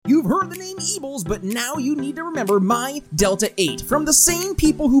heard the name Ebles, but now you need to remember My Delta 8. From the same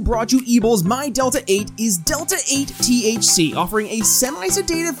people who brought you Ebles, My Delta 8 is Delta 8 THC, offering a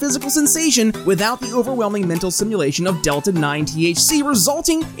semi-sedative physical sensation without the overwhelming mental stimulation of Delta 9 THC,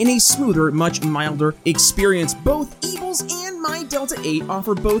 resulting in a smoother, much milder experience. Both Ebles and My Delta 8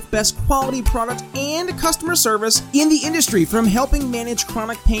 offer both best quality product and customer service in the industry, from helping manage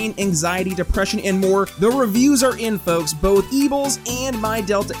chronic pain, anxiety, depression, and more. The reviews are in, folks. Both Ebles and My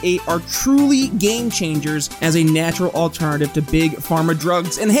Delta 8 are truly game changers as a natural alternative to big pharma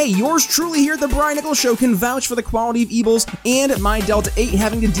drugs. And hey, yours truly here at the Brian Nichols Show can vouch for the quality of Ebles and My Delta 8.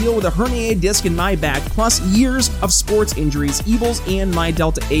 Having to deal with a herniated disc in my back, plus years of sports injuries, Ebles and My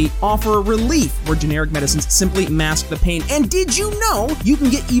Delta 8 offer relief where generic medicines simply mask the pain. And did you know you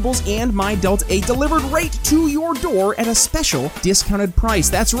can get Ebles and My Delta 8 delivered right to your door at a special discounted price?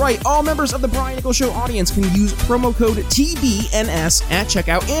 That's right, all members of the Brian Nichols Show audience can use promo code TBNS at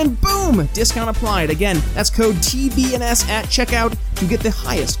checkout, and boom, discount applied. Again, that's code TBNS at checkout to get the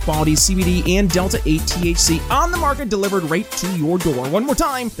highest quality CBD and Delta 8 THC on the market delivered right to your door. One more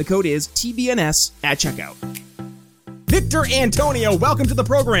time, the code is TBNS at checkout. Victor Antonio, welcome to the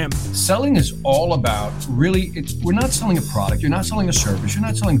program. Selling is all about we're not selling a product, you're not selling a service, you're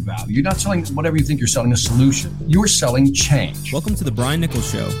not selling value, you're not selling whatever you think you're selling, a solution. You're selling change. Welcome to the Brian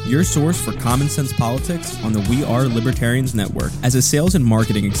Nichols Show, your source for common sense politics on the We Are Libertarians Network. As a sales and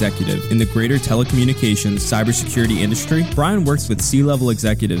marketing executive in the greater telecommunications cybersecurity industry, Brian works with C-level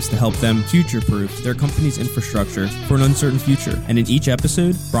executives to help them future-proof their company's infrastructure for an uncertain future. And in each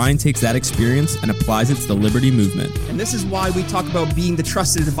episode, Brian takes that experience and applies it to the Liberty movement. And this is why we talk about being the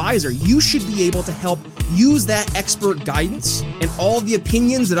trusted advisor. You should be able to help use that expert guidance and all the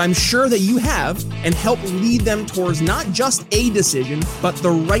opinions that I'm sure that you have and help lead them towards not just a decision, but the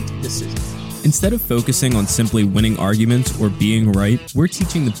right decision. Instead of focusing on simply winning arguments or being right, we're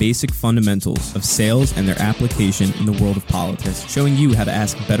teaching the basic fundamentals of sales and their application in the world of politics, showing you how to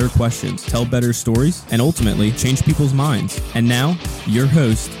ask better questions, tell better stories, and ultimately change people's minds. And now, your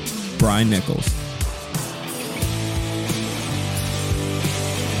host, Brian Nichols.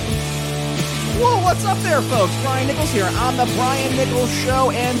 Whoa, what's up there, folks? Brian Nichols here on the Brian Nichols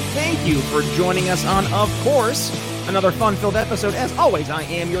Show, and thank you for joining us on, of course, another fun-filled episode. As always, I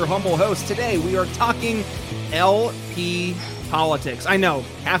am your humble host. Today, we are talking LP politics. I know,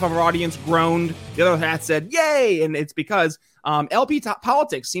 half of our audience groaned, the other half said, yay, and it's because LP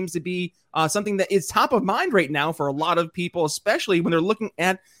politics seems to be something that is top of mind right now for a lot of people, especially when they're looking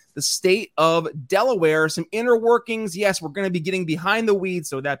at the state of Delaware, some inner workings. Yes, we're going to be getting behind the weeds.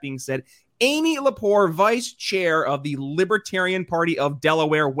 So that being said, Amy LePore, Vice Chair of the Libertarian Party of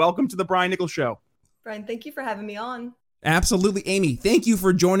Delaware. Welcome to the Brian Nichols Show. Brian, thank you for having me on. Absolutely, Amy. Thank you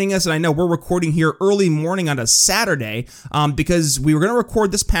for joining us. And I know we're recording here early morning on a Saturday because we were going to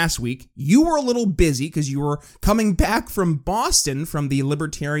record this past week. You were a little busy because you were coming back from Boston from the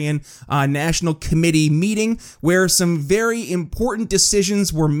Libertarian National Committee meeting where some very important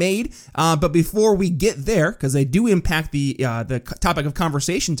decisions were made. But before we get there, because they do impact the topic of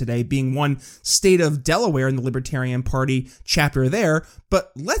conversation today, being one state of Delaware in the Libertarian Party chapter there.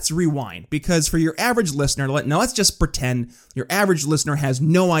 But let's rewind, because for your average listener, let's just pretend your average listener has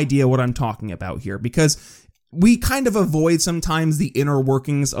no idea what I'm talking about here, because we kind of avoid sometimes the inner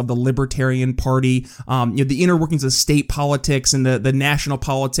workings of the Libertarian Party, the inner workings of state politics and the national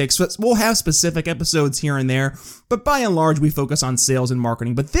politics. So we'll have specific episodes here and there, but by and large, we focus on sales and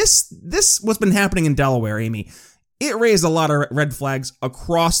marketing. But this what's been happening in Delaware, Amy, it raised a lot of red flags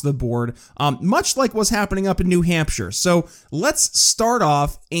across the board, much like what's happening up in New Hampshire. So let's start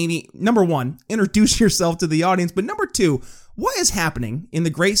off, Amy. Number one, introduce yourself to the audience. But number two, what is happening in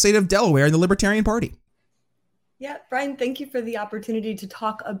the great state of Delaware in the Libertarian Party? Yeah, Brian, thank you for the opportunity to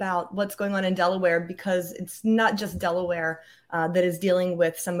talk about what's going on in Delaware, because it's not just Delaware that is dealing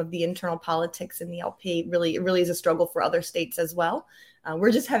with some of the internal politics in the LP. It really is a struggle for other states as well.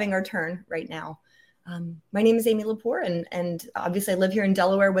 We're just having our turn right now. My name is Amy LePore, and obviously I live here in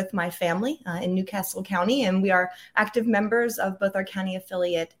Delaware with my family in Newcastle County, and we are active members of both our county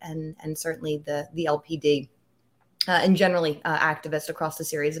affiliate and certainly the LPD, and generally activists across a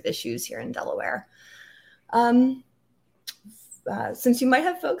series of issues here in Delaware. Since you might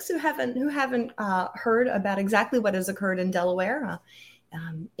have folks who haven't heard about exactly what has occurred in Delaware,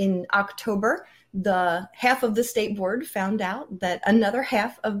 in October, the half of the state board found out that another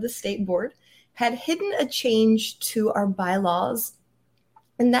half of the state board had hidden a change to our bylaws,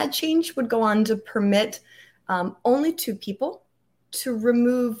 and that change would go on to permit only 2 people to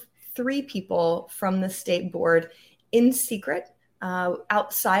remove 3 people from the state board in secret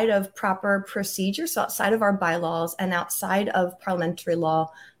outside of proper procedure, so outside of our bylaws and outside of parliamentary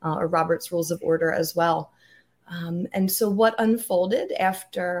law or Robert's Rules of Order as well. And so what unfolded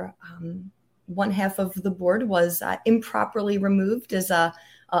after one half of the board was improperly removed is a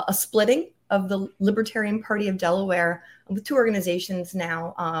splitting of the Libertarian Party of Delaware with two organizations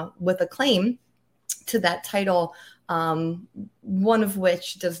now with a claim to that title, one of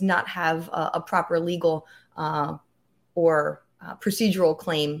which does not have a proper legal or procedural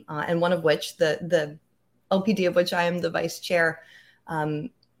claim, and one of which, the LPD of which I am the vice chair,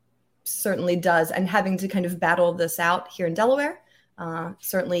 certainly does. And having to kind of battle this out here in Delaware,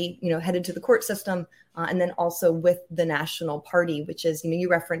 certainly, headed to the court system, and then also with the national party, which is, you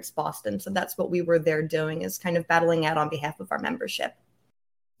referenced Boston. So that's what we were there doing, is kind of battling out on behalf of our membership.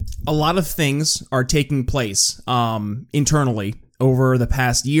 A lot of things are taking place internally over the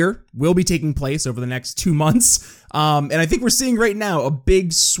past year, will be taking place over the next 2 months. And I think we're seeing right now a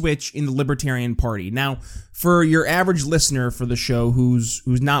big switch in the Libertarian Party. Now, for your average listener for the show who's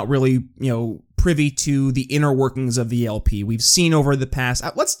not really, privy to the inner workings of the LP, we've seen over the past,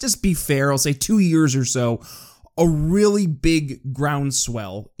 let's just be fair, I'll say 2 years or so, a really big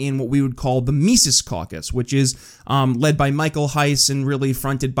groundswell in what we would call the Mises Caucus, which is led by Michael Heiss and really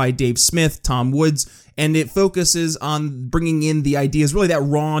fronted by Dave Smith, Tom Woods, and it focuses on bringing in the ideas, really that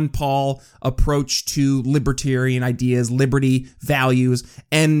Ron Paul approach to libertarian ideas, liberty, values,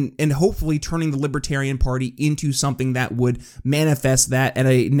 and hopefully turning the Libertarian Party into something that would manifest that at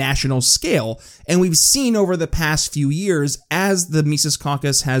a national scale. And we've seen over the past few years, as the Mises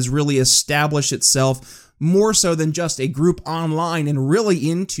Caucus has really established itself more so than just a group online and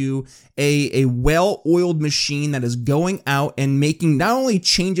really into a well-oiled machine that is going out and making not only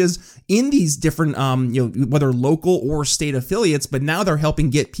changes in these different, whether local or state affiliates, but now they're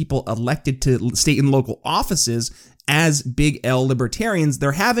helping get people elected to state and local offices as big L libertarians.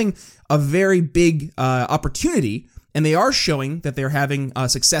 They're having a very big opportunity, and they are showing that they're having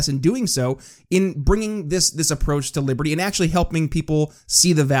success in doing so, in bringing this approach to liberty and actually helping people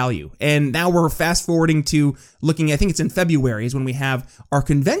see the value. And now we're fast forwarding to looking, I think it's in February is when we have our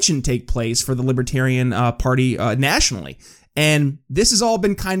convention take place for the Libertarian Party nationally. And this has all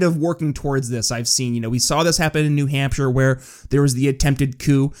been kind of working towards this. I've seen, we saw this happen in New Hampshire where there was the attempted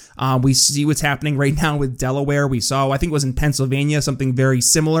coup. We see what's happening right now with Delaware. We saw, I think it was in Pennsylvania, something very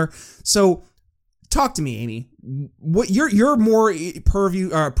similar. So talk to me, Amy. What you're more privy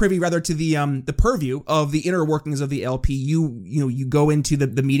to the purview of the inner workings of the LP. You go into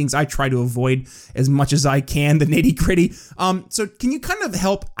the meetings. I try to avoid as much as I can the nitty gritty. So can you kind of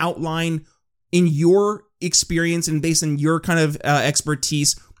help outline, in your experience and based on your kind of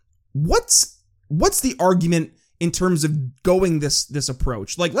expertise, what's the argument in terms of going this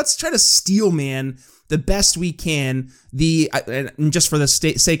approach? Like, let's try to steelman the best we can, and just for the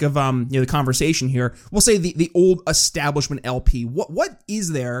sake of the conversation here, we'll say the old establishment LP. What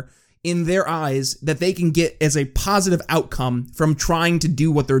is there in their eyes that they can get as a positive outcome from trying to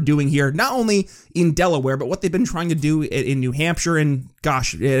do what they're doing here, not only in Delaware, but what they've been trying to do in New Hampshire and,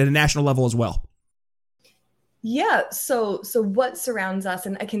 gosh, at a national level as well? Yeah, so what surrounds us,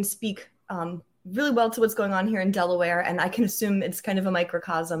 and I can speak really well to what's going on here in Delaware, and I can assume it's kind of a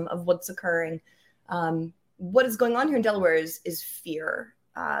microcosm of what's occurring. What is going on here in Delaware is fear.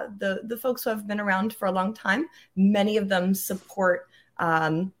 The folks who have been around for a long time, many of them support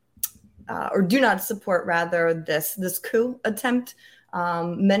or do not support rather this coup attempt.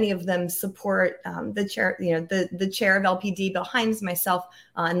 Many of them support the chair, the chair of LPD, Bill Hines, myself,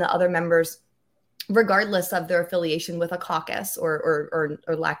 and the other members, regardless of their affiliation with a caucus or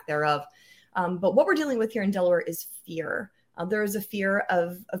lack thereof. But what we're dealing with here in Delaware is fear. There is a fear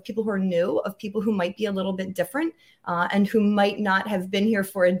of people who are new, of people who might be a little bit different, and who might not have been here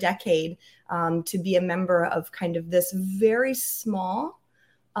for a decade to be a member of kind of this very small,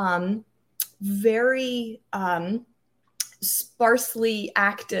 very sparsely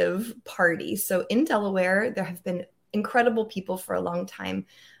active party. So in Delaware, there have been incredible people for a long time,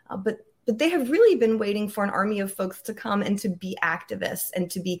 but they have really been waiting for an army of folks to come and to be activists and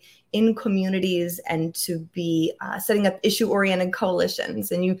to be in communities and to be setting up issue-oriented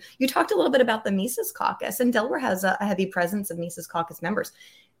coalitions. And you talked a little bit about the Mises Caucus, and Delaware has a heavy presence of Mises Caucus members.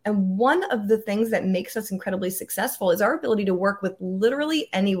 And one of the things that makes us incredibly successful is our ability to work with literally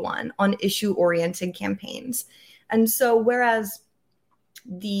anyone on issue-oriented campaigns. And so whereas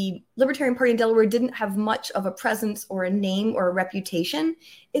the Libertarian Party in Delaware didn't have much of a presence or a name or a reputation,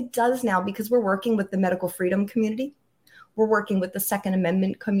 it does now, because we're working with the medical freedom community. We're working with the Second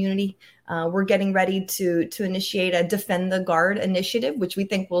Amendment community. We're getting ready to initiate a Defend the Guard initiative, which we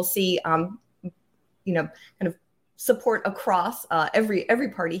think will see, kind of support across every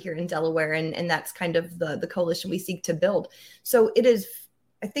party here in Delaware, and that's kind of the coalition we seek to build. So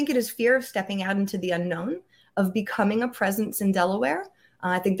I think it is fear of stepping out into the unknown, of becoming a presence in Delaware.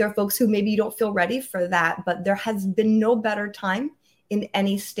 I think there are folks who maybe don't feel ready for that, but there has been no better time in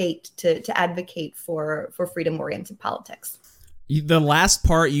any state to advocate for freedom-oriented politics. The last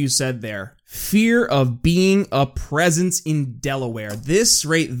part you said there, fear of being a presence in Delaware. This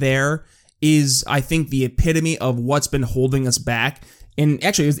right there is, I think, the epitome of what's been holding us back. And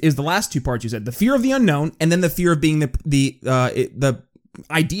actually, is the last two parts you said: the fear of the unknown, and then the fear of being the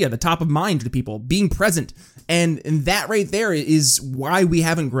idea, the top of mind to people, being present. And that right there is why we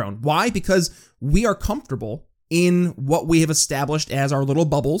haven't grown. Why? Because we are comfortable in what we have established as our little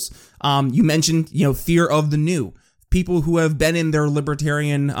bubbles. You mentioned, fear of the new. People who have been in their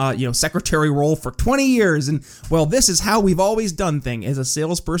libertarian, secretary role for 20 years. And, well, this is how we've always done things. As a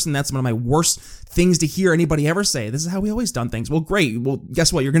salesperson, that's one of my worst things to hear anybody ever say. This is how we always done things. Well, great. Well,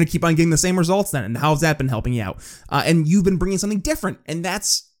 guess what? You're going to keep on getting the same results then. And how's that been helping you out? And you've been bringing something different. And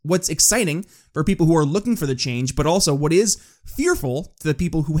that's what's exciting for people who are looking for the change, but also what is fearful to the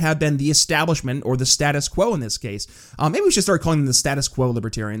people who have been the establishment or the status quo in this case. Maybe we should start calling them the status quo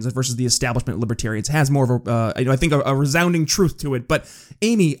libertarians versus the establishment libertarians. It has more of I think a resounding truth to it. But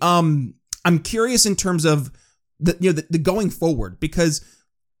Amy, I'm curious in terms of the going forward, because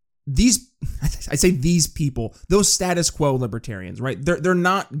I say these people, those status quo libertarians, right? They're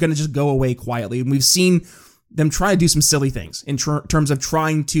not going to just go away quietly. And we've seen them try to do some silly things in terms of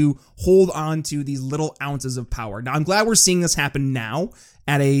trying to hold on to these little ounces of power. Now, I'm glad we're seeing this happen now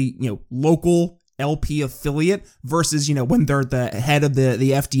at a local LP affiliate versus when they're at the head of the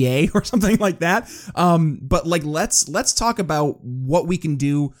FDA or something like that. But let's talk about what we can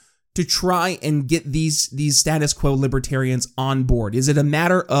do to try and get these status quo libertarians on board. Is it a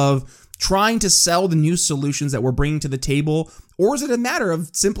matter of trying to sell the new solutions that we're bringing to the table, or is it a matter of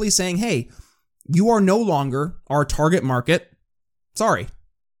simply saying, hey, you are no longer our target market. Sorry.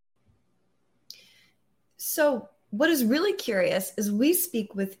 So what is really curious is we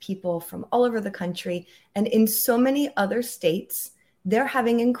speak with people from all over the country, and in so many other states, they're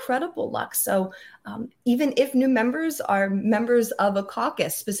having incredible luck. So even if new members are members of a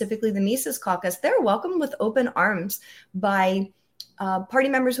caucus, specifically the Mises caucus, they're welcomed with open arms by party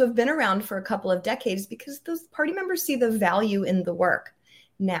members who have been around for a couple of decades, because those party members see the value in the work.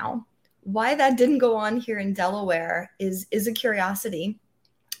 Now, why that didn't go on here in Delaware is a curiosity.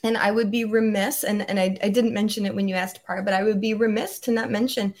 And I would be remiss, and I didn't mention it when you asked prior, but I would be remiss to not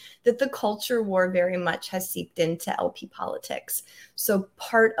mention that the culture war very much has seeped into LP politics. So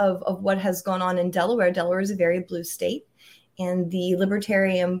part of what has gone on in Delaware is a very blue state, and the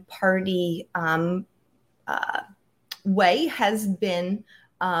Libertarian Party way has been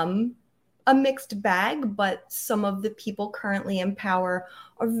a mixed bag, but some of the people currently in power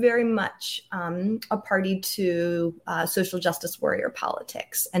are very much a party to social justice warrior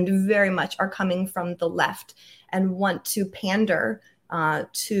politics, and very much are coming from the left and want to pander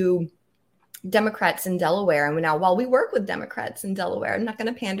to Democrats in Delaware. And now, while we work with Democrats in Delaware, I'm not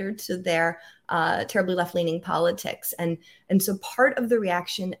going to pander to their terribly left-leaning politics. And so part of the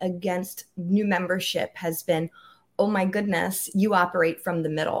reaction against new membership has been, oh my goodness, you operate from the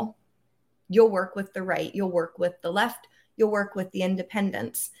middle. You'll work with the right, you'll work with the left, you'll work with the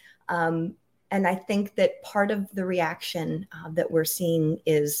independents. And I think that part of the reaction that we're seeing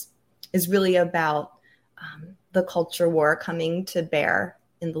is really about the culture war coming to bear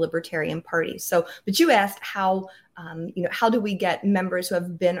in the Libertarian Party. So, but you asked how do we get members who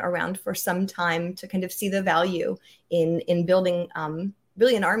have been around for some time to kind of see the value in building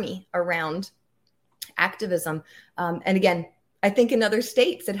really an army around activism. And again, I think in other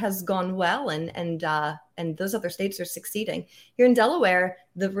states it has gone well, and those other states are succeeding. Here in Delaware,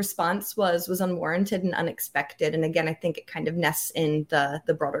 the response was unwarranted and unexpected. And again, I think it kind of nests in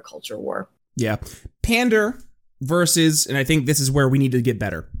the broader culture war. Yeah. Pander versus, and I think this is where we need to get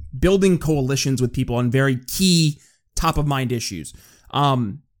better, building coalitions with people on very key top of mind issues.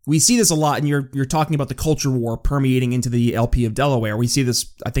 We see this a lot, and you're talking about the culture war permeating into the LP of Delaware. We see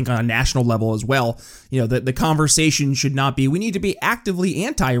this, I think, on a national level as well. The conversation should not be, we need to be actively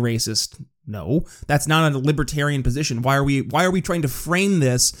anti-racist. No, that's not a libertarian position. Why are we trying to frame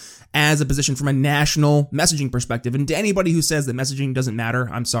this as a position from a national messaging perspective? And to anybody who says that messaging doesn't matter,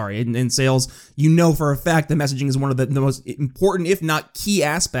 I'm sorry. In sales, for a fact that messaging is one of the most important, if not key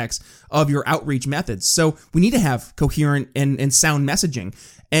aspects of your outreach methods. So we need to have coherent and sound messaging.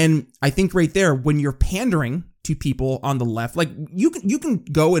 And I think right there, when you're pandering to people on the left, like you can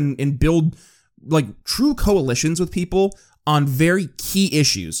go and build like true coalitions with people on very key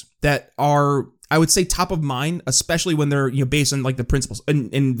issues that are I would say top of mind, especially when they're, based on like the principles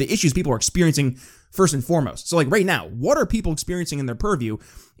and the issues people are experiencing first and foremost. So like right now, what are people experiencing in their purview?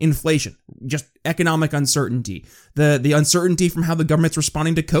 Inflation, just economic uncertainty, the uncertainty from how the government's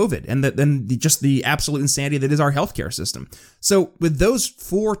responding to COVID, and just the absolute insanity that is our healthcare system. So with those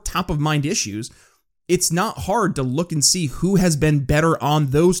 4 top of mind issues, it's not hard to look and see who has been better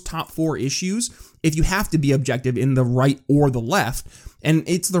on those top 4 issues if you have to be objective in the right or the left. And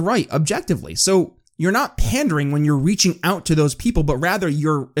it's the right objectively. So you're not pandering when you're reaching out to those people, but rather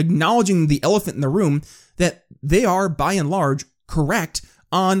you're acknowledging the elephant in the room that they are, by and large, correct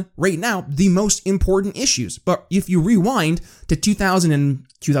on, right now, the most important issues. But if you rewind to 2000 and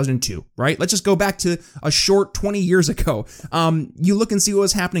 2002, right? Let's just go back to a short 20 years ago. You look and see what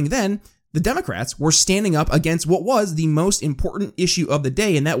was happening then. The Democrats were standing up against what was the most important issue of the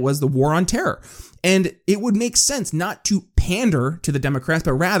day, and that was the war on terror. And it would make sense not to pander to the Democrats,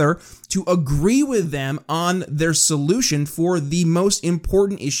 but rather to agree with them on their solution for the most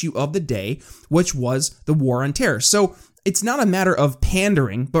important issue of the day, which was the war on terror. So it's not a matter of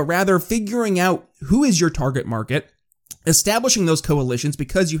pandering, but rather figuring out who is your target market, establishing those coalitions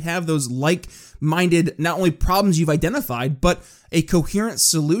because you have those like-minded, not only problems you've identified, but a coherent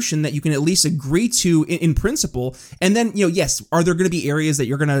solution that you can at least agree to in principle. And then, yes, are there going to be areas that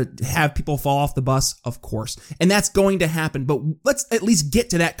you're going to have people fall off the bus? Of course. And that's going to happen. But let's at least get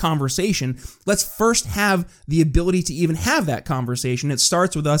to that conversation. Let's first have the ability to even have that conversation. It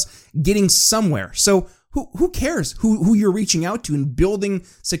starts with us getting somewhere. So who cares who you're reaching out to and building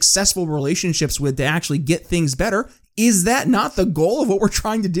successful relationships with to actually get things better? Is that not the goal of what we're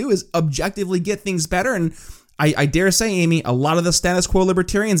trying to do, is objectively get things better? And I dare say, Amy, a lot of the status quo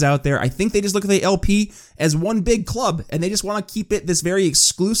libertarians out there, I think they just look at the LP as one big club, and they just want to keep it this very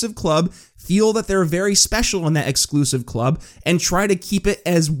exclusive club, feel that they're very special in that exclusive club, and try to keep it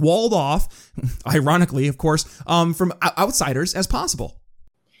as walled off, ironically, of course, from outsiders as possible.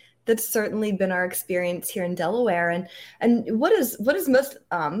 That's certainly been our experience here in Delaware. And what is most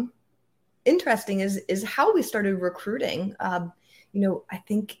interesting is how we started recruiting. I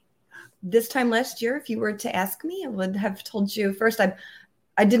think this time last year, if you were to ask me, I would have told you first,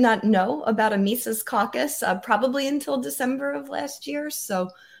 I did not know about a Mises caucus probably until December of last year. So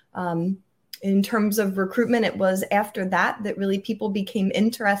in terms of recruitment, it was after that really people became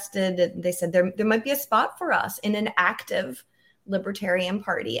interested. And they said there might be a spot for us in an active Libertarian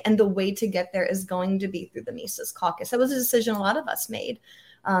Party. And the way to get there is going to be through the Mises caucus. That was a decision a lot of us made.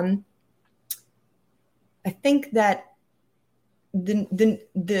 I think that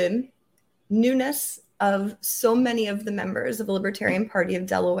the newness of so many of the members of the Libertarian Party of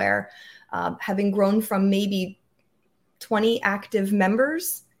Delaware, having grown from maybe 20 active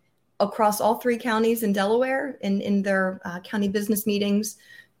members across all 3 counties in Delaware in their county business meetings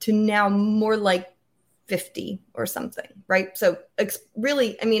to now more like 50 or something, right? So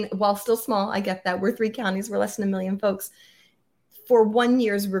really, while still small, I get that. We're 3 counties, we're less than 1 million folks. For 1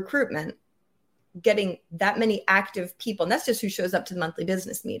 year's recruitment, getting that many active people, and that's just who shows up to the monthly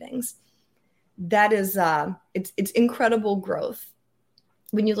business meetings. That is, it's incredible growth.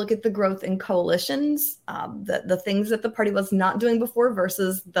 When you look at the growth in coalitions, the things that the party was not doing before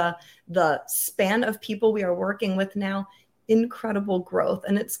versus the span of people we are working with now, incredible growth,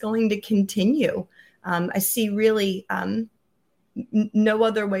 and it's going to continue. I see really no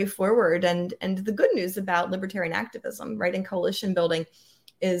other way forward. And the good news about libertarian activism, right, and coalition building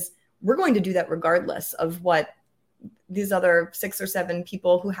is we're going to do that regardless of what these other 6 or 7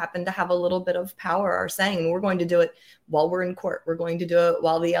 people who happen to have a little bit of power are saying. We're going to do it while we're in court. We're going to do it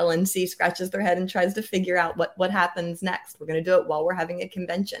while the LNC scratches their head and tries to figure out what happens next. We're going to do it while we're having a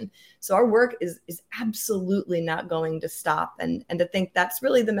convention. So our work is absolutely not going to stop. And to think that's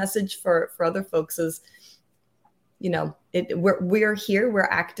really the message for other folks is, we're here, we're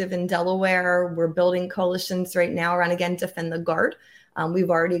active in Delaware. We're building coalitions right now around, again, Defend the Guard. We've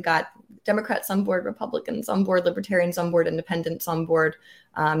already got Democrats on board, Republicans on board, Libertarians on board, Independents on board.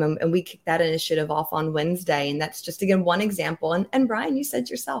 And we kicked that initiative off on Wednesday. And that's just, again, one example. And Brian, you said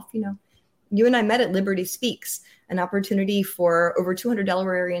yourself, you and I met at Liberty Speaks, an opportunity for over 200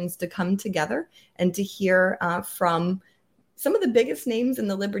 Delawareans to come together and to hear from some of the biggest names in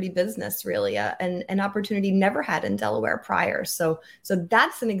the Liberty business, really, and an opportunity never had in Delaware prior. So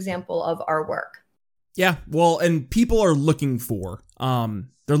that's an example of our work. Yeah, well, and people are looking for,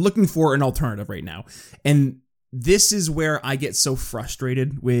 they're looking for an alternative right now. And this is where I get so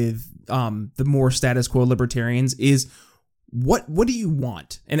frustrated with the more status quo libertarians is what do you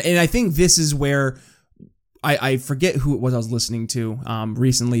want? And I think this is where I forget who it was I was listening to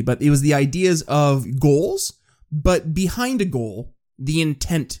recently, but it was the ideas of goals, but behind a goal, the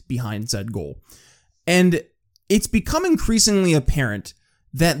intent behind said goal. And it's become increasingly apparent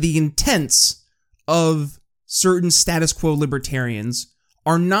that the intents of certain status quo libertarians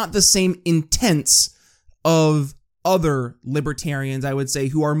are not the same intents of other libertarians, I would say,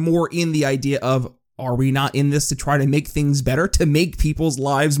 who are more in the idea of, are we not in this to try to make things better, to make people's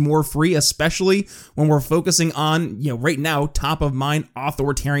lives more free, especially when we're focusing on, right now, top of mind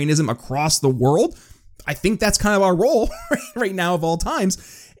authoritarianism across the world? I think that's kind of our role right now of all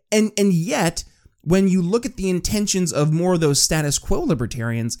times. And yet, when you look at the intentions of more of those status quo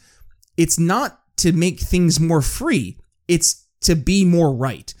libertarians, it's not to make things more free. It's to be more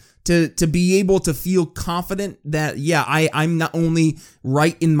right. To be able to feel confident that, I'm not only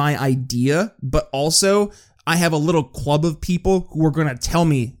right in my idea, but also I have a little club of people who are going to tell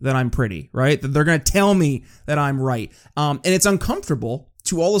me that I'm pretty, right? That they're going to tell me that I'm right. And it's uncomfortable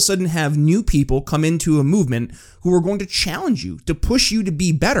to all of a sudden have new people come into a movement who are going to challenge you, to push you to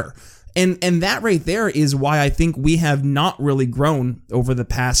be better. And that right there is why I think we have not really grown over the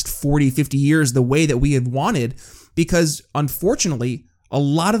past 40, 50 years the way that we have wanted, because unfortunately, a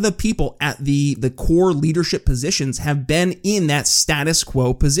lot of the people at the core leadership positions have been in that status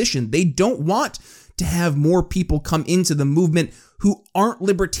quo position. They don't want to have more people come into the movement who aren't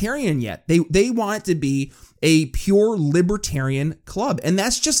libertarian yet. They want it to be a pure libertarian club. And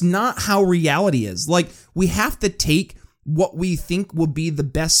that's just not how reality is. Like, we have to take what we think will be the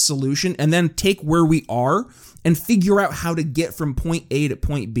best solution and then take where we are and figure out how to get from point A to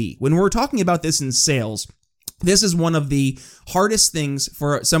point B. When we're talking about this in sales, this is one of the hardest things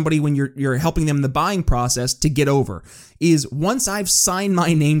for somebody when you're helping them in the buying process to get over, is once I've signed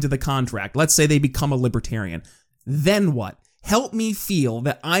my name to the contract, let's say they become a libertarian, then what? Help me feel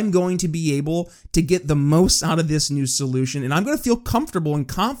that I'm going to be able to get the most out of this new solution, and I'm going to feel comfortable and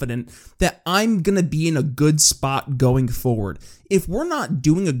confident that I'm going to be in a good spot going forward. If we're not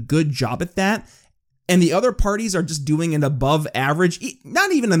doing a good job at that, and the other parties are just doing an above average,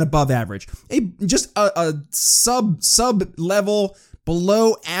 not even an above average, just a sub level,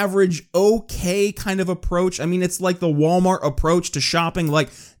 below average, okay kind of approach. I mean, it's like the Walmart approach to shopping. Like,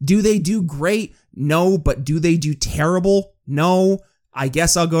 do they do great? No. But do they do terrible? No. I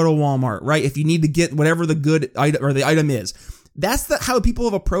guess I'll go to Walmart, right? If you need to get whatever the good item or the item is. That's how people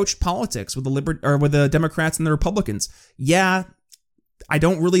have approached politics with the Democrats and the Republicans. Yeah, I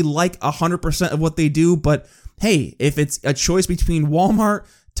don't really like 100% of what they do, but hey, if it's a choice between Walmart,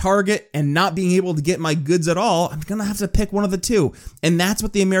 Target, and not being able to get my goods at all, I'm going to have to pick one of the two. And that's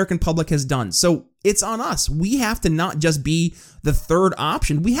what the American public has done. So it's on us. We have to not just be the third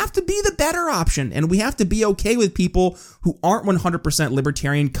option. We have to be the better option. And we have to be okay with people who aren't 100%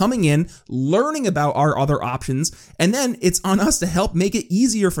 libertarian coming in, learning about our other options. And then it's on us to help make it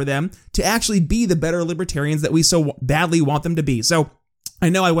easier for them to actually be the better libertarians that we so badly want them to be. So I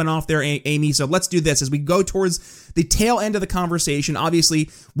know I went off there, Amy, so let's do this. As we go towards the tail end of the conversation,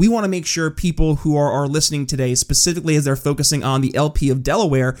 obviously, we want to make sure people who are listening today, specifically as they're focusing on the LP of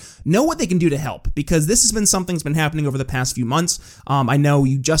Delaware, know what they can do to help, because this has been something that's been happening over the past few months. I know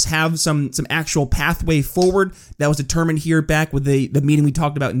you just have some actual pathway forward that was determined here back with the meeting we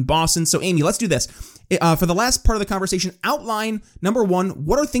talked about in Boston. So, Amy, let's do this. For the last part of the conversation, outline, number one,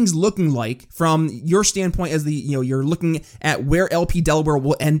 what are things looking like from your standpoint as you're looking at where LP Delaware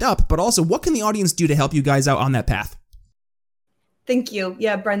will end up, but also what can the audience do to help you guys out on that path? Thank you.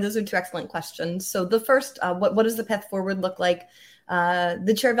 Yeah, Brian, those are two excellent questions. So the first, what does the path forward look like?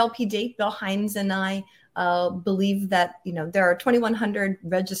 The chair of LPD, Bill Hines, and I believe that, there are 2,100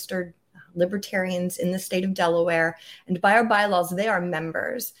 registered libertarians in the state of Delaware, and by our bylaws, they are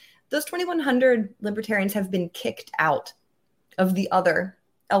members. Those 2,100 libertarians have been kicked out of the other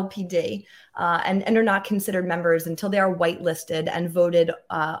LPD and are not considered members until they are whitelisted and voted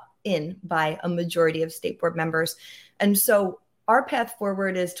in by a majority of state board members. And so our path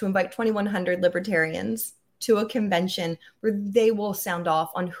forward is to invite 2,100 libertarians to a convention where they will sound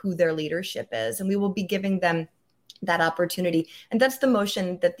off on who their leadership is, and we will be giving them that opportunity. And that's the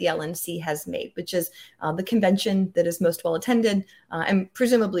motion that the LNC has made, which is the convention that is most well attended and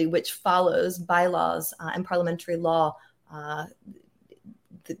presumably which follows bylaws and parliamentary law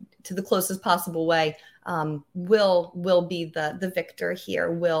to the closest possible way, will be the victor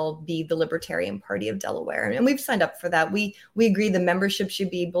here, will be the Libertarian Party of Delaware. And we've signed up for that. We agree the membership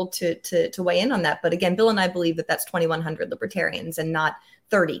should be able to weigh in on that. But again, Bill and I believe that that's 2,100 libertarians and not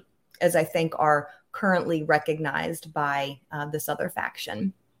 30, as I think are currently recognized by this other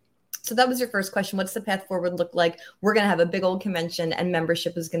faction. So that was your first question. What's the path forward look like? We're going to have a big old convention, and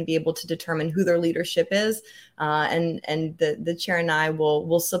membership is going to be able to determine who their leadership is. And the chair and I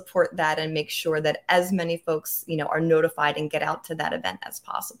will support that and make sure that as many folks, are notified and get out to that event as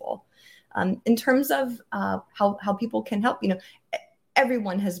possible. In terms of how people can help,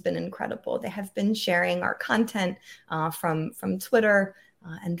 everyone has been incredible. They have been sharing our content from Twitter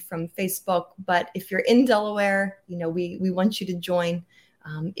and from Facebook. But if you're in Delaware, we want you to join.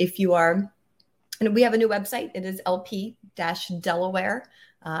 If you are, and we have a new website, it is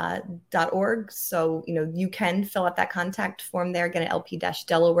lp-delaware.org. So, you can fill out that contact form there, again, at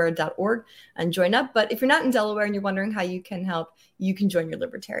lp-delaware.org and join up. But if you're not in Delaware and you're wondering how you can help, you can join your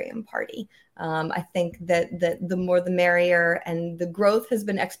Libertarian Party. I think that the more the merrier, and the growth has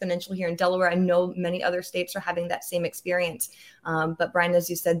been exponential here in Delaware. I know many other states are having that same experience. But Brian, as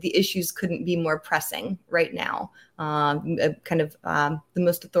you said, the issues couldn't be more pressing right now. The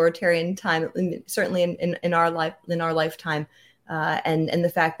most authoritarian time, certainly in our lifetime. And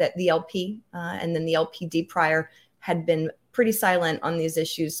the fact that the LP and then the LPD prior had been pretty silent on these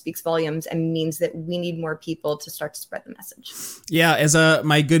issues speaks volumes and means that we need more people to start to spread the message. Yeah, as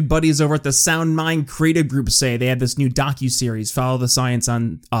my good buddies over at the Sound Mind Creative Group say, they have this new docuseries, Follow the Science,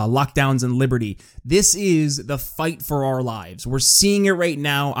 on lockdowns and liberty. This is the fight for our lives. We're seeing it right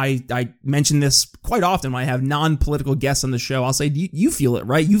now. I mention this quite often when I have non-political guests on the show. I'll say, you feel it,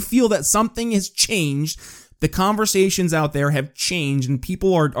 right? You feel that something has changed. The conversations out there have changed, and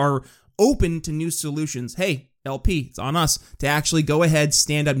people are open to new solutions. Hey, LP, it's on us to actually go ahead,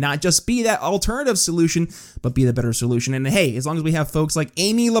 stand up, not just be that alternative solution, but be the better solution. And hey, as long as we have folks like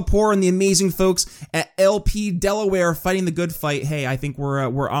Amy LePore and the amazing folks at LP Delaware fighting the good fight, hey, I think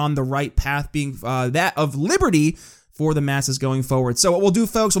we're on the right path, being that of liberty for the masses going forward. So what we'll do,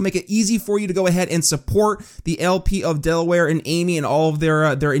 folks, we'll make it easy for you to go ahead and support the LP of Delaware and Amy and all of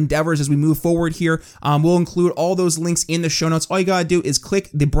their endeavors as we move forward here. We'll include all those links in the show notes. All you gotta do is click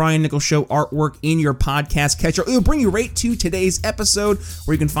the Brian Nichols Show artwork in your podcast catcher. It'll bring you right to today's episode,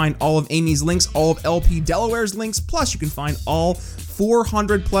 where you can find all of Amy's links, all of LP Delaware's links, plus you can find all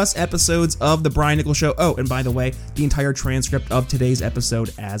 400 plus episodes of the Brian Nichols Show. Oh, and by the way, the entire transcript of today's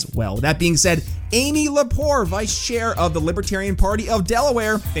episode as well. That being said, Amy LePore, Vice Chair of the Libertarian Party of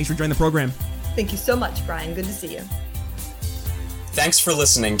Delaware, thanks for joining the program. Thank you so much, Brian. Good to see you. Thanks for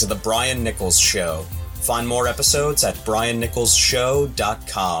listening to the Brian Nichols Show. Find more episodes at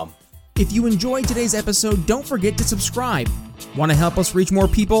briannicholsshow.com. If you enjoyed today's episode, don't forget to subscribe. Want to help us reach more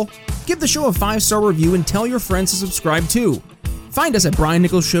people? Give the show a 5-star review and tell your friends to subscribe too. Find us at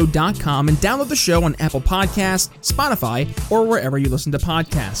briannicholsshow.com and download the show on Apple Podcasts, Spotify, or wherever you listen to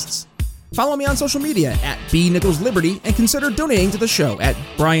podcasts. Follow me on social media at bnicholsliberty and consider donating to the show at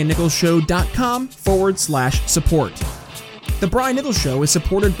briannicholsshow.com/support. The Brian Nichols Show is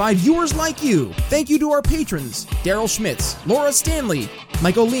supported by viewers like you. Thank you to our patrons, Daryl Schmitz, Laura Stanley,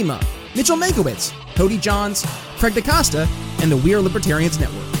 Michael Lima, Mitchell Mankiewicz, Cody Johns, Craig DaCosta, and the We Are Libertarians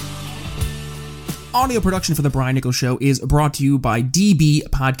Network. Audio production for The Brian Nichols Show is brought to you by DB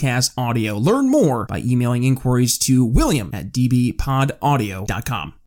Podcast Audio. Learn more by emailing inquiries to william@dbpodaudio.com.